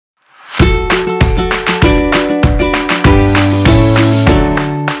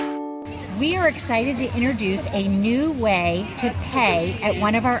excited to introduce a new way to pay at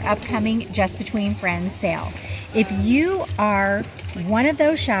one of our upcoming Just Between Friends sale. If you are one of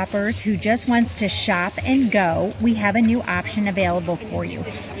those shoppers who just wants to shop and go, we have a new option available for you.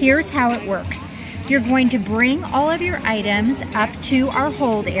 Here's how it works. You're going to bring all of your items up to our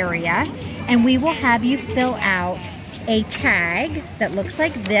hold area, and we will have you fill out a tag that looks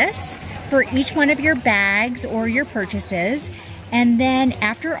like this for each one of your bags or your purchases. And then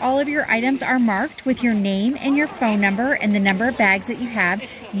after all of your items are marked with your name and your phone number and the number of bags that you have,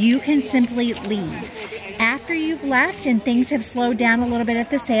 you can simply leave. After you've left and things have slowed down a little bit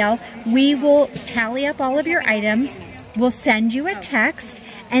at the sale, we will tally up all of your items. We'll send you a text,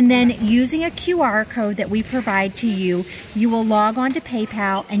 and then using a QR code that we provide to you, you will log on to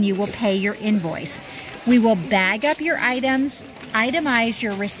PayPal and you will pay your invoice. We will bag up your items, itemize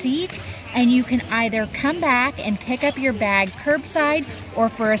your receipt, and you can either come back and pick up your bag curbside, or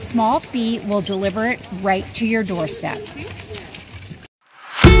for a small fee, we'll deliver it right to your doorstep.